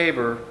guys at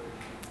Tabor.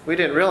 We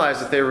didn't realize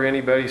that they were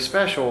anybody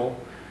special.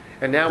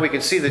 And now we can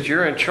see that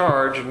you're in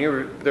charge and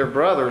you're their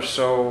brothers,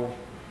 so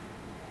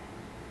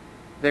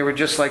they were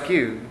just like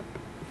you.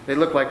 They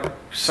look like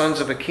sons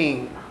of a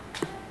king.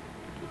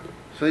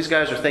 So these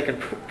guys are thinking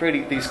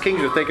these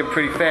kings are thinking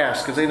pretty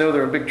fast because they know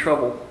they're in big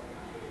trouble.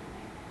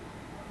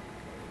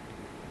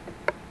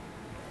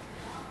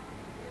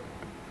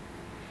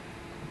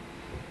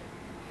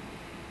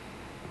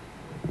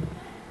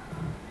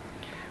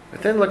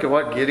 But then look at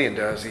what Gideon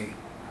does.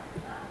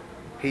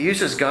 He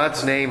uses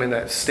God's name in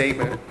that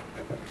statement.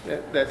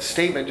 That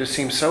statement just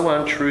seems so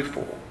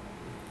untruthful.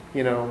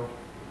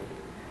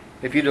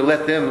 If you'd have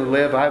let them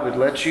live, I would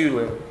let you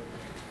live.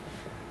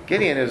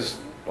 Gideon is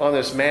on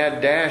this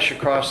mad dash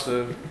across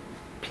the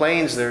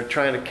plains there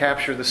trying to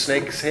capture the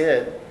snake's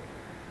head.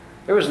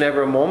 There was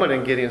never a moment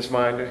in Gideon's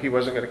mind that he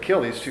wasn't going to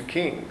kill these two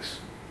kings.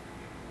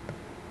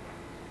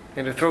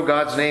 And to throw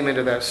God's name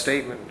into that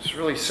statement is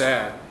really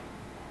sad.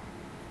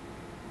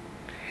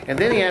 And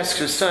then he asks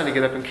his son to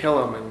get up and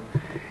kill him.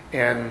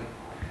 And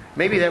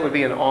maybe that would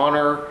be an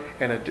honor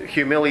and a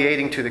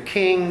humiliating to the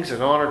kings,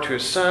 an honor to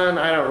his son.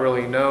 I don't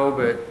really know,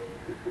 but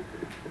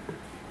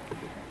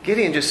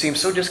Gideon just seems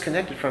so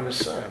disconnected from his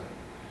son.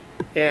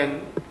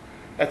 And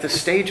at the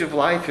stage of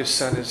life his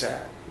son is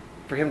at,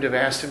 for him to have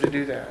asked him to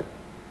do that.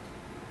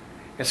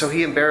 And so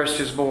he embarrassed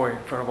his boy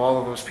in front of all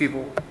of those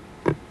people.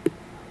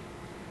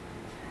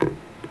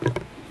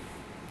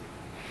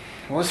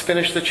 Well, let's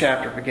finish the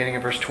chapter, beginning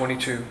in verse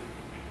 22.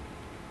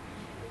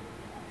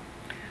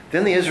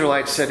 Then the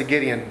Israelites said to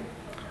Gideon,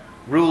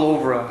 "Rule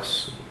over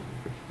us,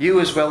 you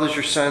as well as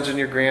your sons and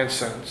your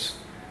grandsons,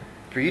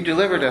 for you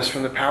delivered us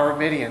from the power of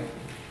Midian."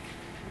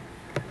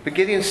 But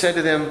Gideon said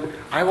to them,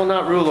 "I will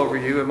not rule over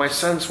you, and my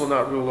sons will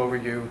not rule over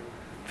you.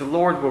 The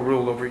Lord will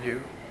rule over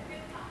you."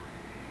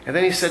 And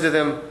then he said to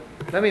them,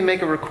 "Let me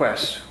make a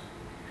request.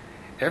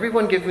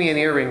 Everyone give me an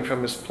earring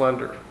from his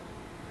plunder."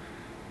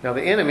 Now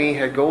the enemy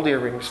had gold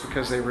earrings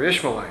because they were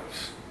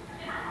Ishmaelites.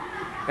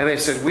 And they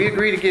said, "We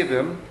agree to give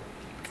them."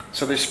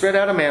 So they spread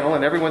out a mantle,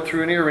 and everyone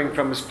threw an earring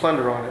from his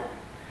plunder on it.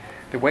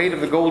 The weight of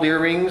the gold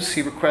earrings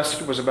he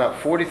requested was about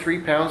 43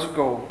 pounds of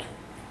gold.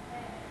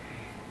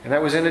 And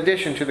that was in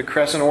addition to the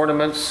crescent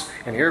ornaments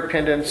and ear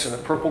pendants and the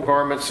purple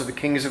garments of the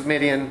kings of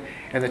Midian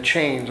and the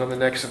chains on the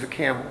necks of the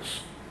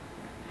camels.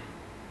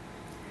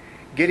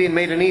 Gideon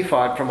made an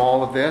ephod from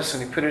all of this,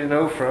 and he put it in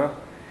Ophrah,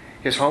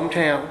 his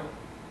hometown.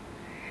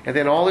 And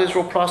then all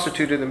Israel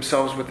prostituted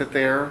themselves with it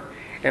there,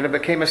 and it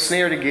became a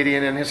snare to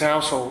Gideon and his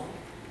household.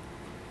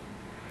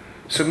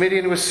 So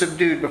Midian was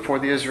subdued before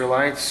the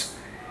Israelites,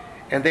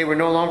 and they were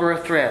no longer a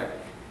threat.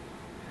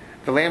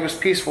 The land was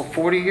peaceful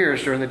 40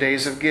 years during the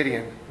days of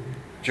Gideon.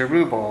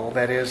 Jerubbaal,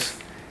 that is,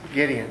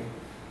 Gideon,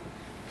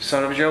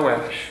 son of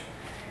Joash.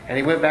 And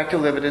he went back to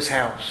live at his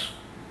house.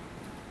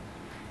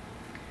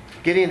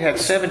 Gideon had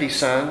 70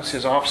 sons,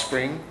 his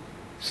offspring,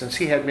 since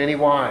he had many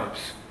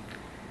wives.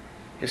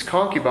 His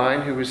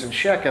concubine, who was in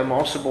Shechem,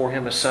 also bore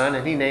him a son,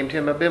 and he named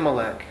him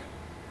Abimelech.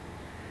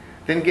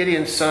 Then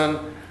Gideon's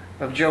son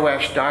of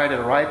Joash died at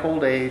a ripe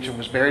old age and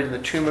was buried in the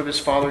tomb of his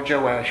father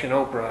Joash in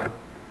Ophrah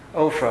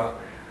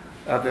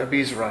of the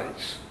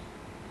Abiezrites.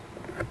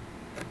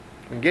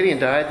 When Gideon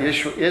died, the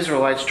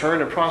Israelites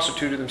turned and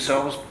prostituted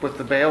themselves with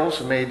the Baals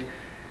and made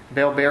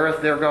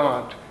Baal-berith their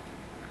god.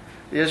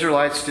 The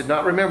Israelites did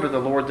not remember the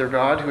Lord their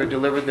God, who had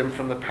delivered them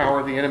from the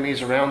power of the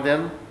enemies around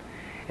them,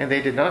 and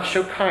they did not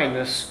show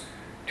kindness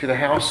to the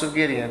house of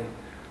Gideon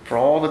for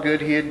all the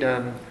good he had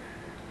done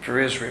for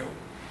Israel.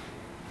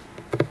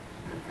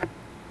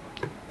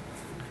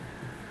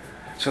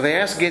 So they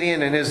asked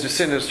Gideon and his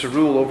descendants to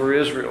rule over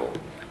Israel.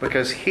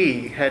 because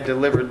he had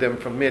delivered them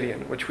from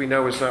Midian, which we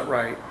know is not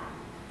right.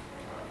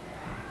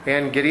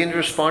 And Gideon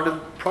responded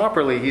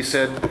properly. He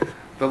said,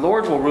 "The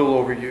Lord will rule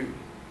over you."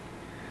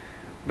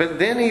 But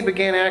then he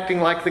began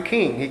acting like the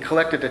king. He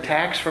collected a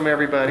tax from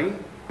everybody.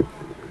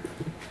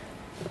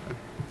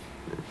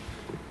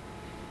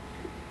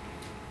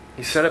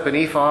 He set up an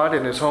ephod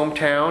in his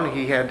hometown.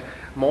 He had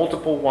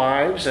multiple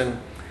wives, and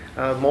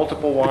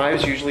multiple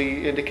wives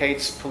usually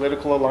indicates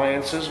political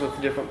alliances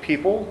with different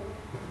people.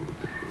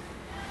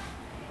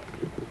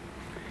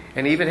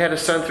 And he even had a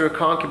son through a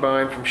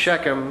concubine from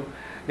Shechem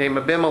named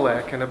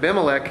Abimelech. And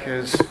Abimelech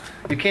is,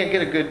 you can't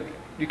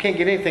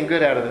get anything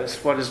good out of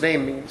this, what his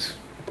name means.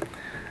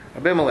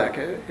 Abimelech.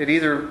 It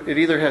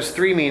either has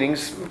three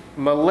meanings.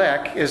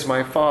 Melech is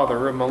my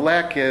father.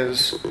 Melech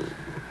is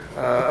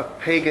a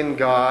pagan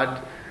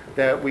god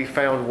that we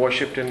found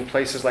worshipped in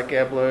places like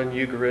Ebla and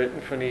Ugarit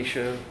and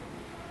Phoenicia.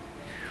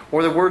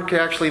 Or the word could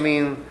actually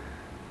mean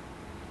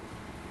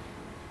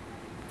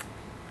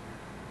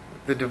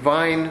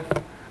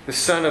the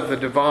son of the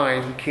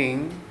divine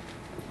king,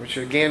 which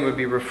again would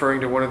be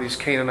referring to one of these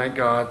Canaanite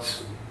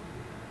gods.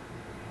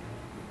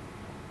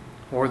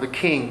 Or the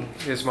king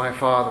is my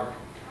father.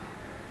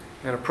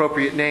 An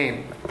appropriate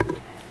name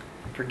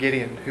for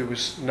Gideon, who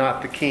was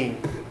not the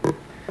king.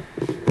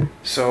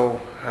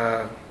 So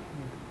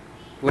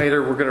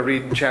later we're going to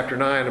read in chapter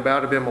 9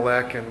 about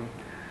Abimelech, and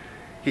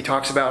he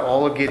talks about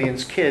all of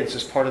Gideon's kids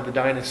as part of the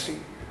dynasty.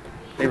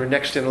 They were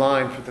next in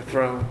line for the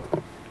throne.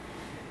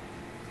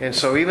 And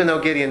so even though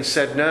Gideon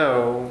said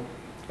no,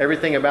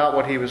 everything about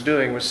what he was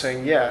doing was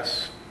saying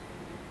yes.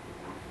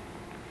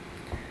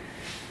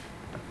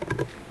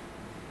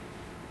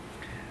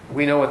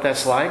 We know what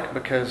that's like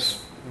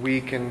because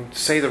we can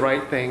say the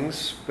right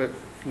things, but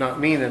not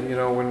mean them.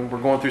 When we're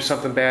going through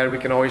something bad, we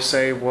can always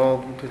say,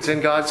 well, it's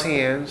in God's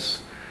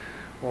hands,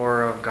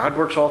 or God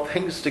works all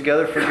things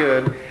together for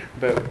good,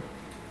 but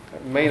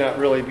it may not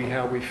really be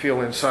how we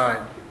feel inside.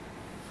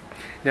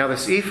 Now,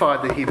 this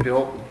ephod that he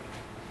built,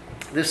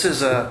 this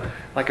is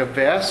like a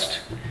vest.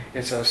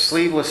 It's a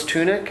sleeveless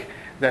tunic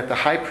that the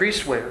high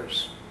priest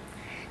wears.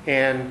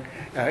 And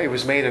it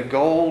was made of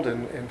gold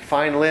and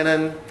fine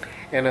linen.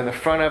 And in the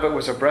front of it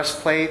was a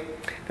breastplate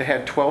that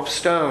had 12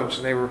 stones.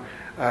 And they were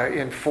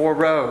in 4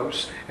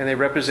 rows. And they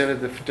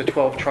represented the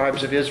 12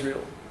 tribes of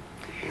Israel.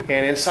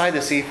 And inside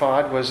this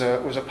ephod was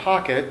a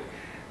pocket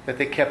that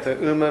they kept the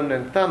Urim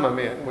and Thummim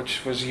in,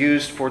 which was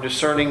used for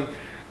discerning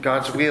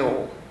God's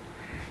will.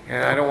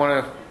 And I don't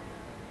want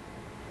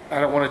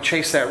to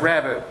chase that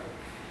rabbit,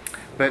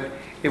 but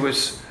it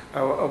was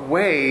a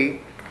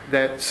way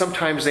that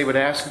sometimes they would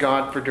ask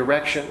God for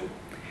direction,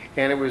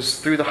 and it was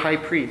through the high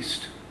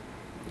priest.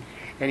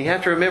 And you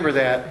have to remember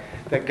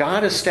that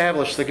God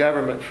established the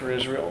government for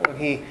Israel, and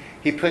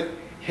He put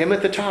Him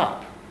at the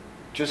top,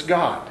 just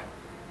God.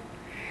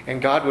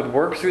 And God would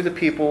work through the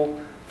people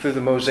through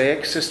the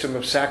Mosaic system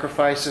of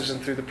sacrifices and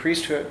through the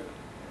priesthood.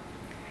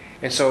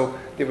 And so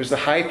it was the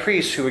high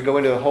priest who would go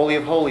into the Holy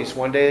of Holies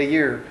one day a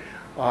year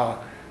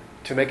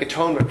to make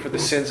atonement for the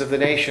sins of the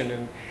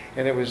nation.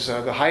 And it was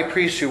the high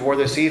priest who wore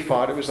this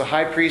ephod. It was the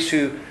high priest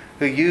who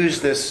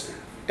used this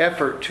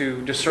effort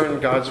to discern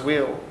God's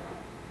will.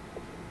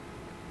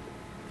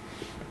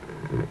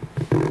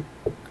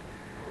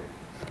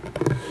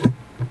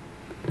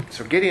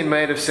 So Gideon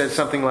might have said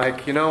something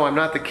like, I'm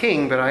not the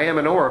king, but I am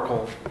an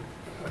oracle.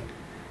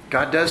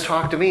 God does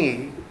talk to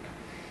me.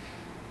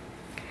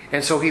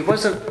 And so he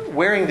wasn't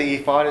wearing the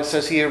ephod. It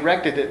says he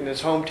erected it in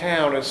his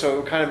hometown, and so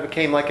it kind of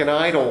became like an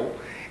idol.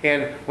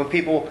 And when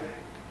people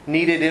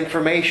needed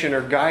information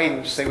or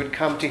guidance, they would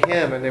come to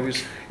him, and it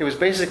was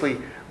basically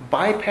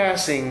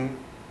bypassing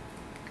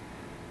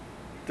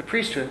the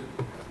priesthood.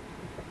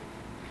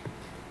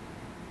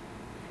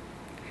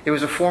 It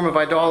was a form of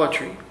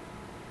idolatry.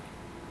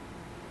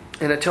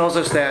 And it tells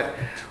us that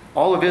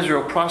all of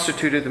Israel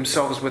prostituted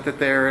themselves with it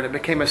there, and it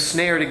became a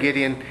snare to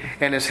Gideon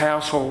and his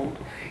household.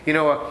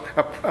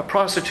 A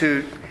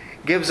prostitute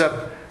gives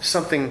up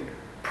something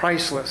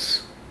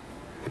priceless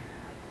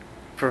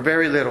for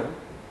very little.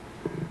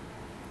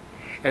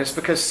 And it's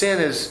because sin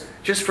is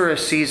just for a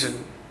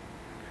season.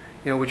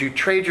 Would you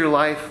trade your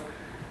life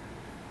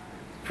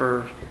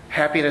for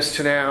happiness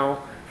to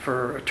now,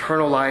 for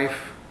eternal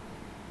life,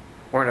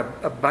 or an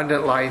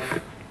abundant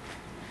life?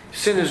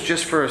 Sin is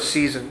just for a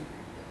season.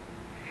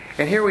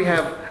 And here we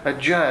have a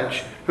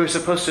judge who is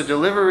supposed to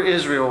deliver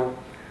Israel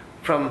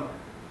from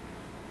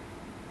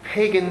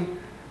pagan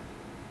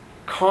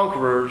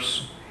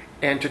conquerors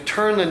and to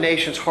turn the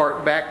nation's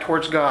heart back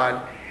towards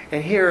God.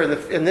 And here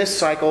in this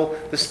cycle,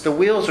 the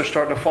wheels are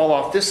starting to fall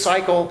off. This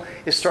cycle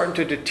is starting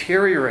to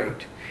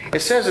deteriorate. It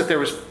says that there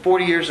was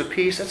 40 years of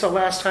peace. That's the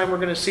last time we're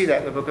going to see that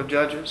in the book of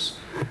Judges.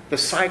 The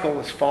cycle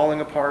is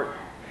falling apart.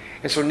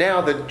 And so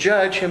now the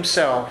judge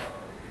himself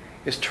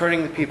is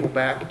turning the people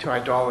back to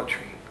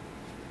idolatry.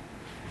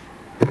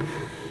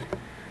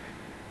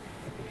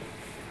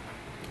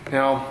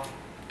 Now,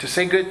 to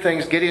say good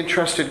things, Gideon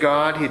trusted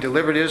God. He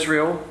delivered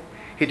Israel.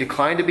 He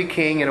declined to be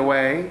king in a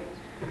way.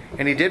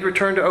 And he did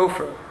return to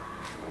Ophrah.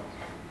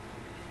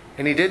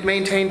 And he did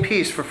maintain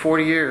peace for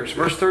 40 years.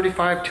 Verse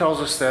 35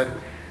 tells us that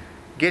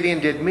Gideon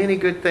did many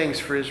good things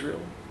for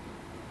Israel.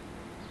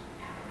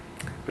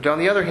 But on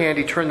the other hand,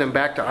 he turned them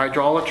back to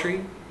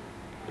idolatry.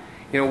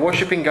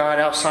 Worshiping God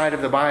outside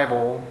of the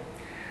Bible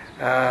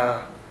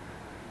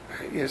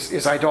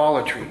is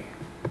idolatry.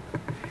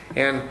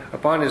 And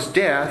upon his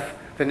death,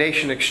 the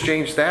nation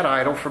exchanged that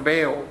idol for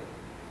Baal.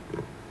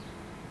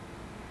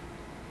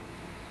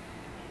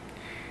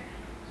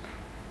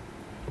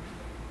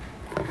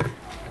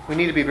 We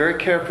need to be very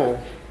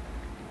careful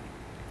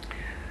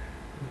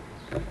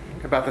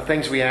about the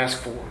things we ask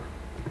for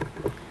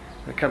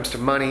when it comes to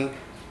money,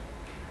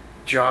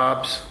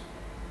 jobs,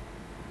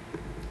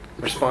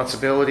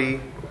 responsibility,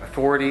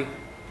 authority,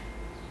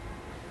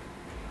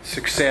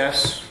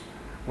 success,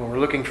 when we're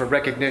looking for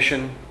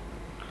recognition.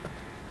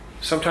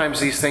 Sometimes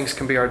these things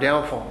can be our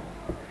downfall.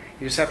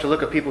 You just have to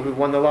look at people who've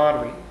won the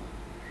lottery.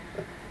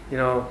 I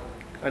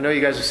know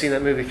you guys have seen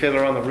that movie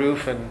Fiddler on the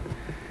Roof, and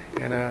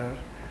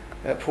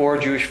that poor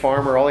Jewish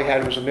farmer, all he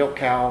had was a milk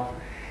cow,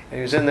 and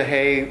he was in the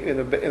hay,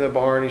 in the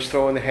barn, he's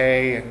throwing the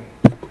hay, and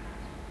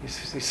he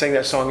sang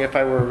that song, "If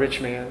I Were a Rich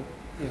Man,"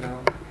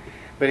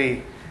 But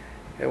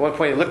at one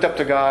point he looked up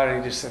to God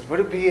and he just said, "Would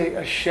it be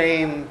a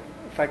shame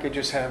if I could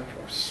just have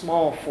a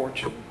small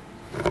fortune?"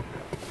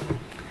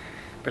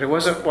 But it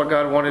wasn't what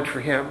God wanted for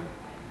him.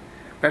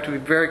 We have to be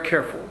very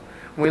careful.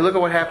 When we look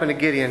at what happened to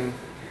Gideon,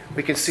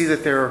 we can see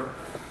that there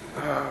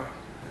are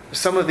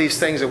some of these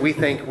things that we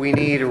think we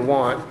need or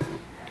want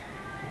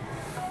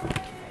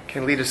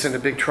can lead us into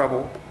big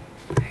trouble.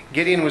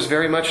 Gideon was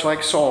very much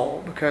like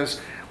Saul, because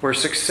where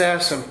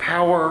success and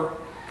power,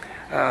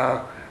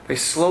 they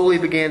slowly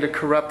began to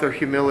corrupt their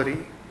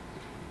humility.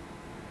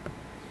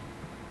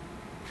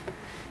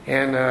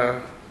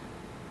 And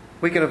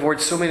we can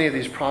avoid so many of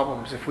these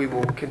problems if we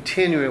will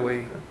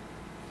continually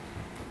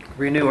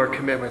renew our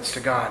commitments to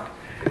God.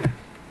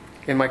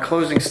 In my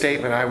closing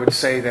statement, I would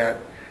say that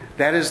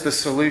is the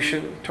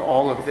solution to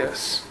all of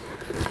this.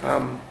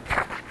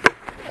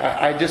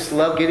 I just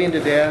love Gideon to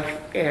death,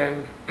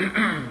 and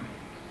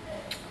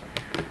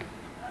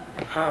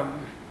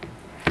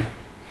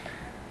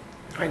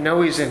I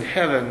know he's in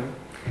heaven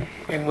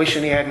and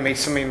wishing he hadn't made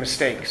so many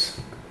mistakes.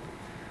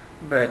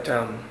 But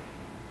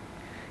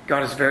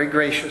God is very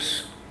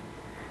gracious.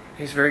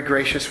 He's very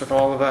gracious with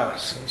all of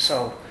us. And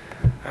so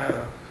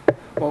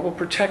what will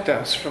protect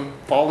us from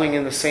falling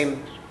in the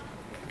same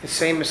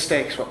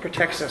mistakes, what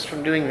protects us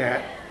from doing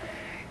that,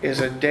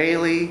 is a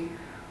daily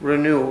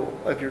renewal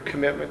of your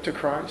commitment to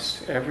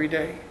Christ every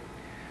day.